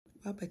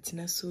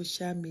Babatina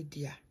social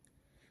media.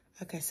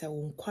 Akasa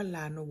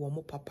unkwala no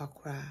womo papa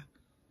kra.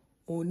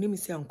 Onim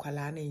se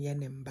unkwala ne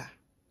yenemba.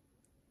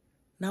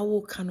 Na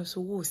wo kano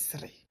so wo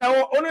sere. Na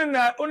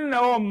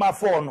onina o ma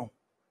phone no.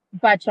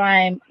 But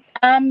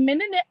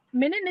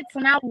minute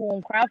na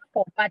won craft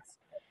for but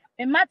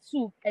me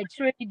matu a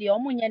trade the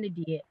omunya ne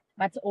de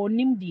but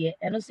onim de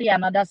and also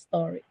another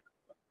story.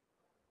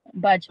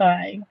 But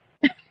trying.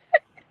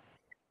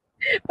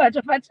 But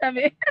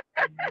me.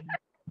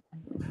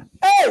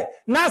 Hey,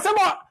 na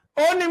sema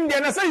onim de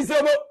na say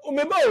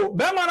mebo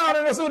be ma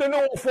na so de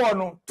no phone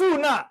no. Two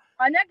na.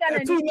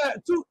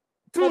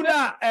 Two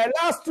na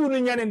last two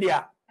ni nyane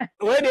dia.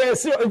 We dey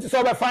see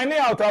so be find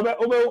out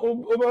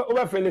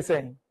obe feel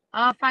saying.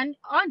 Fan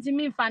on to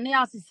me funny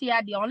house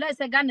here the unless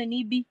a Ghana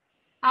ni bi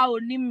a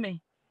onim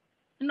me.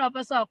 No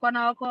person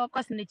akwana akọ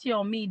snitch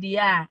on me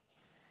dia.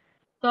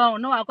 So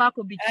no akwa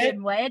could betray me.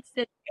 Why it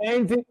say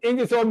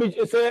Ain't so be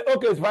say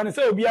okay Spanish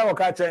say obi a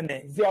waka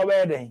chene. See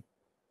obe den.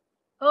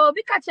 oh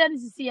be catch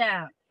this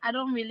here. I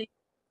don't really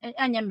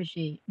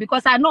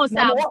because I know sir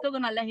I'm still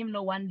gonna let him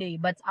know one day,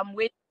 but I'm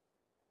waiting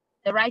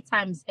the right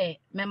time say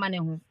me man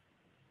ho.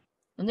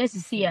 Unless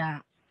you see I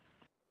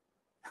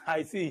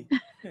see.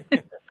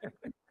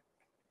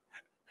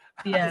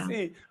 yeah. I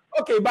see.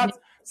 Okay, but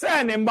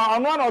say number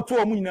on one or two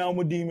omu nyina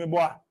omu di me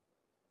boa.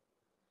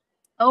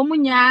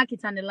 Omunya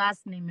kita the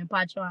last name me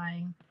pa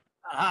trying.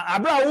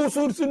 Abra wo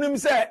so nim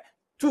say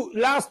two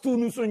last two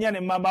no so nya ne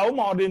mama o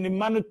ma ode ne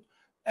ma no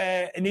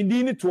ni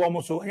di ni to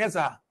omu so yes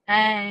sir.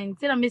 And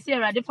tell me say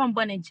already from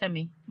born in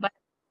chemi but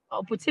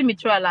I'll put me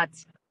through a lot.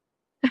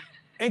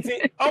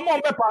 Enti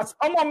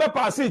omo me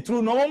pass it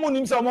through no omu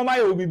nim say omo ma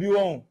ye obibi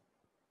won.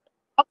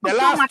 The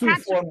last two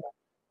for no.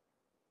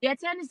 Yeah,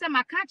 tell me say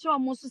my catch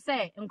almost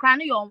say nkra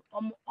no your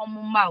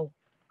omumma o.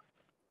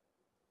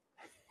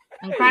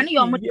 Nkra no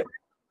your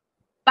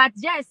but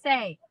just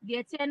say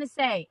the tell me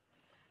say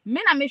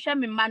me na me hwe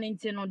me man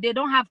no they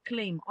don't have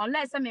claim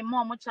unless me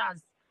more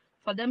chance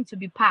for them to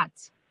be part.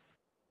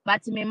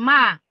 But me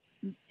ma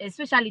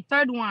especially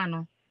third one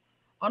no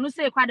onu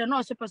say kwa the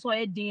no super so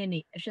e DNA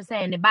e hwe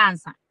say ne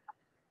bansa.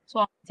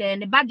 So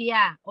the body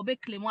a obe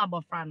claim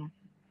abofra no.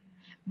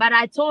 But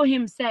I told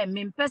him say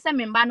me person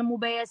me ba no mu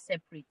be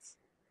separate.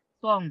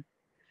 So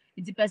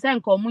it's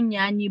person ko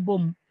munya anyi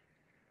bom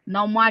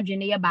na omo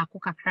adwene ye ba ko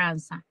kakra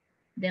nsa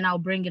then I'll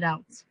bring it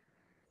out.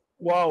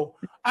 Wow.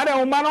 Ada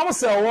o man almost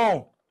say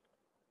won.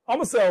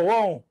 Almost say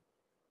won.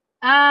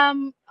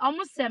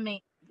 Almost say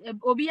me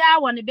obi a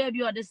won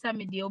baby or the same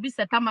day obi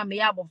say tama me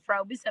ya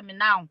abofra obi say me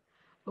now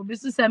obi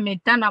so say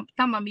me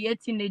tama me a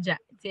teenager.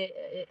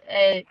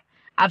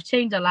 I've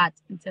changed a lot,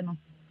 you know.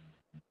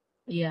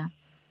 Yeah.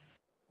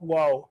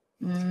 Wow.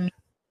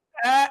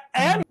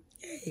 Hey,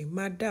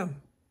 madam.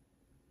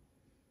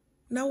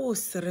 Na wo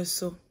sere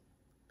so.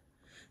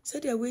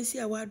 Said ya we see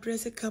our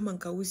address come and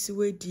ka we see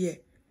we dear.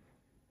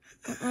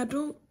 I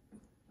don't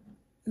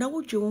na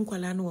wo dwe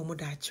nkwala no wo mo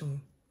da achi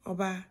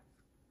oba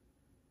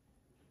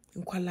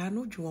nkwala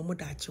no dwe wo mo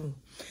da achi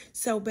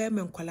se oba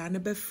me nkwala no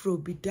be fro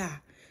bi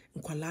da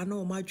nkwala no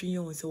wo ma dwe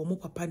ye se wo mo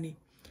papa ni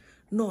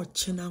na o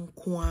china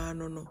nko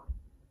ano no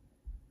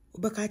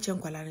oba ka che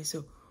nkwala no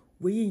so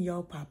we yin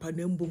ya papa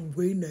na mbom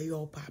we na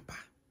ya papa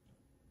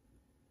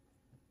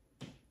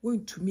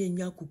won tumi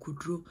enya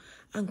kukuduro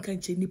anka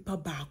nche nipa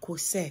baako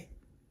se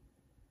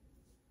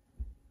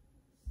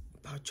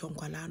pa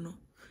chonkwala no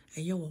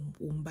enye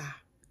womba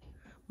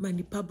ma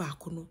nipa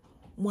baako no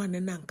mo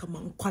anana nka ma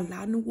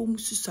nkwala no wo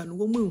mususa no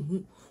wo mu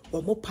ehu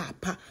wo mo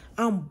papa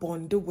am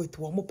bond with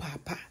wo mo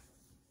papa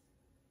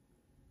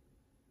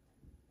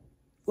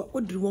wa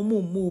odiri wo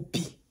mo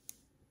obi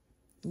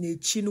na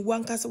echi no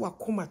wanka se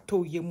wakoma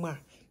to yemu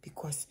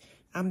because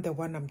I'm the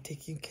one I'm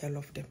taking care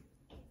of them.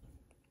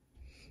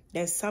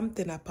 There's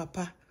something a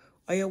papa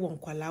or you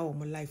won't allow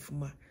my life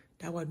ma.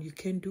 That one you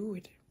can do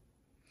it.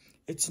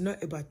 It's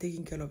not about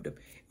taking care of them.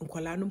 And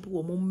kwala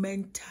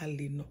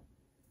mentally no.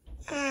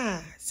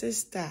 Ah,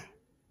 sister.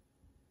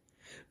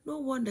 No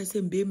wonder say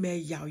be me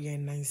yaw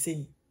yen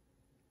nansen.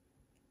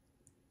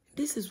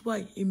 This is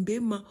why in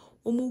Bema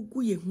omo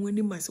gu ye hu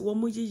ani mas wo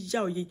mo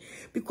yaw yen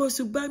because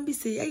ubambi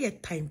say ye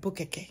time po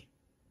keke.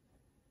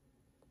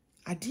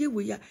 Ade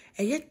we ya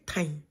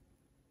time.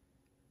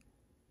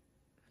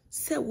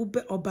 Say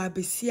ube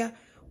obabesia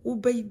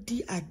ube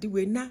di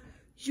adiwe na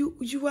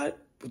you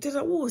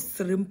are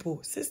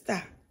simple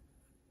sister.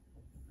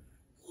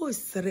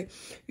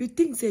 You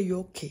think say you're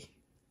okay,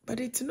 but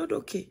it's not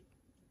okay.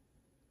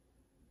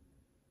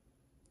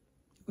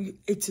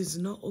 It is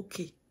not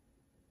okay.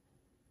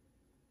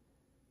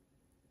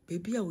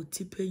 Baby, I will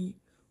tip you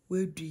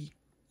where do you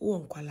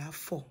want kwala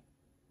for?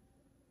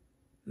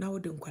 Now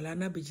the kwala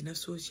na bejina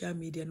social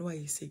media no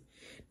I say.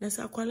 Na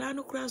sa kwala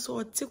no kra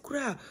so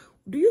otikra.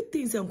 Do you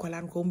think say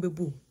kwala no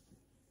bebu?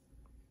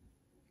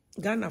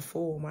 Ghana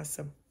for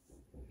masam.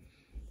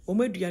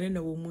 Omeduane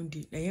na wo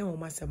mundi na ye wo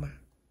masama.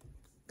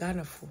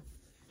 Ghana for.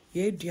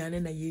 Ye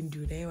duane na ye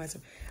ndu na ye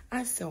masam.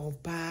 Asa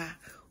oba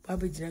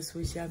babejina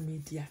social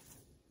media.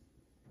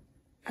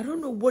 I don't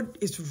know what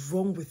is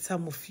wrong with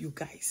some of you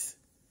guys.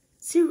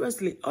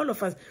 Seriously, all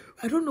of us.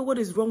 I don't know what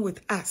is wrong with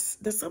us.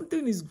 There's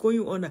something is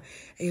going on.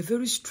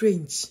 Very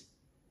strange.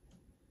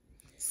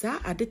 Sir,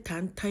 at the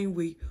time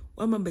way,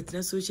 one man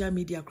better social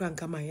media crank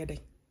come my head.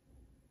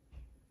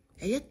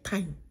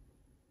 Time.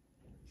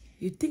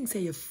 You think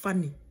say you're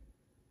funny.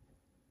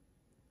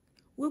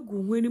 We go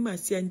when you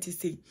must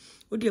say,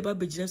 what about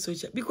business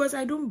social? Because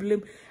I don't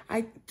blame.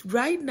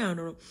 Right now,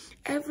 no,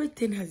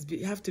 everything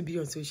have to be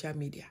on social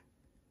media.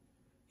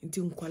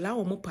 Until nkwala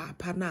wo mo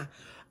papa na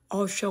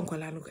o hwe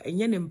nkwala no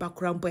enye ne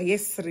background boy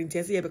yesere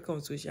ntia se ye beka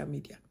on social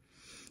media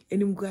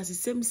enim gu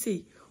asem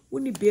say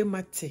woni be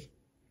mate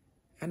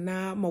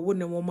ana ma wo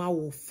ne mo ma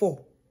wo 4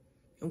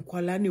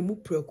 nkwala ne mu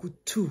praku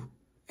 2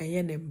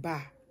 enye ne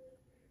mba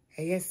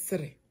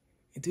yesere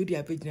nti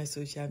dia pagina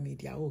social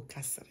media o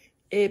kasere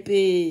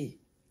ebe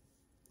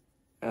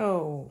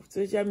oh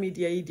social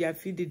media yi dia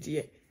feed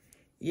die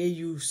ye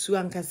you su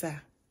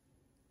ankasa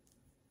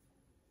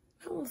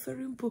I'm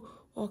very important.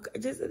 Okay,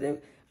 just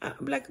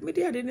black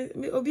media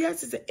didn't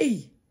obvious say,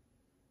 hey,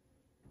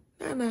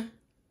 Nana.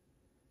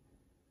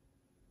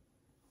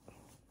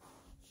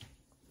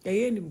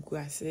 Ayenim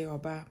guase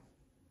oba.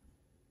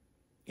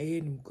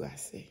 Ayenim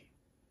guase.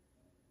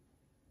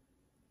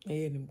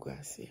 Ayenim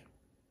guase.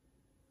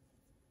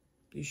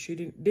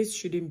 This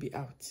shouldn't be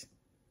out.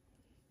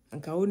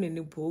 Anka one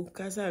ni po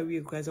kasa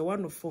we kasa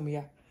one of form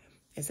ya.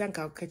 Esa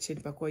anka catch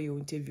it back your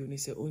interview ni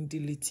say on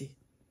delete it.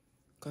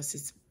 Because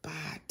it's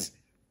bad.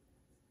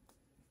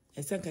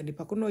 Esanka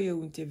nipa kono ye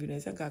interview na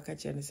esanka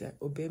akache ne say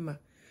obema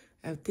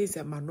I think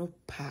say man no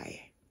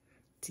pie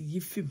ti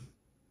yifim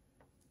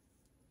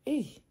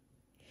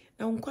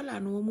na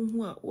onkola no wo mu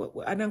hu a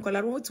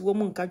anankola no ti wo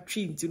mu nka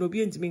twi nti no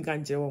bi ntimi nka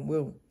nje wo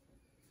mo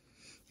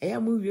eya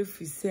mu we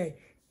fi say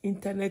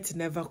internet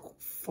never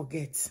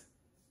forget.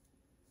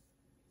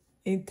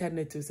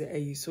 Internet is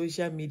a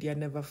social media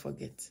never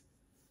forget.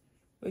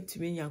 Wait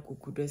me nya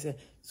kokudo say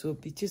so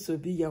pichi so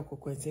bi ya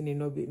kokwense ni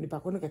no bi nipa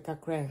kono kaka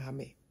cry ha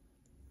me.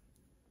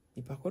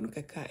 Nipa kono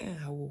kaka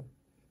hawo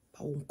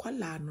pa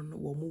wonkwala no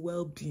wo mu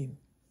well-being.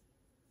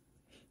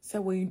 Say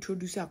we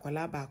introduce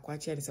akwala ba akwa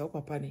che ni say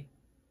papa ni.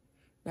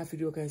 Na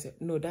video can say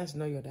no, that's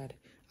not your dad.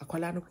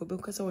 Akwala no problem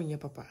kasa wonye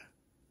papa.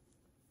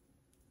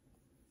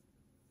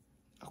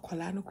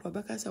 Akwala no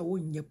problem kasa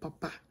wonye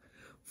papa.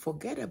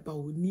 Forget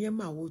about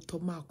niema wo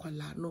toma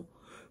akwala no.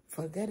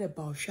 Forget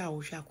about sha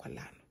akwala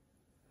no.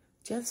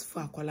 Just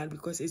for akwala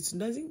because it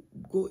doesn't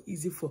go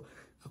easy for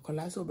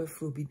akwala so be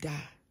fro bi da.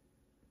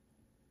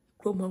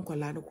 Krom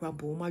akwala no kwa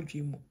bo ma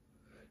dwimu.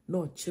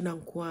 No china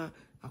nkwa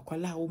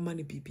akwala wo ma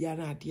ne bibia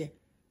na ade.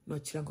 No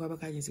china nkwa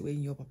baka yin say we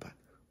your papa.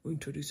 We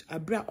introduce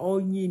abra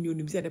all nyi ni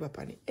onim say de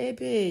papa ni.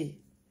 Ebe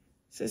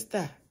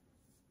sister.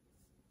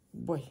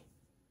 Boy.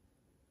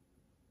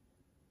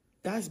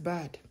 That's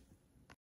bad.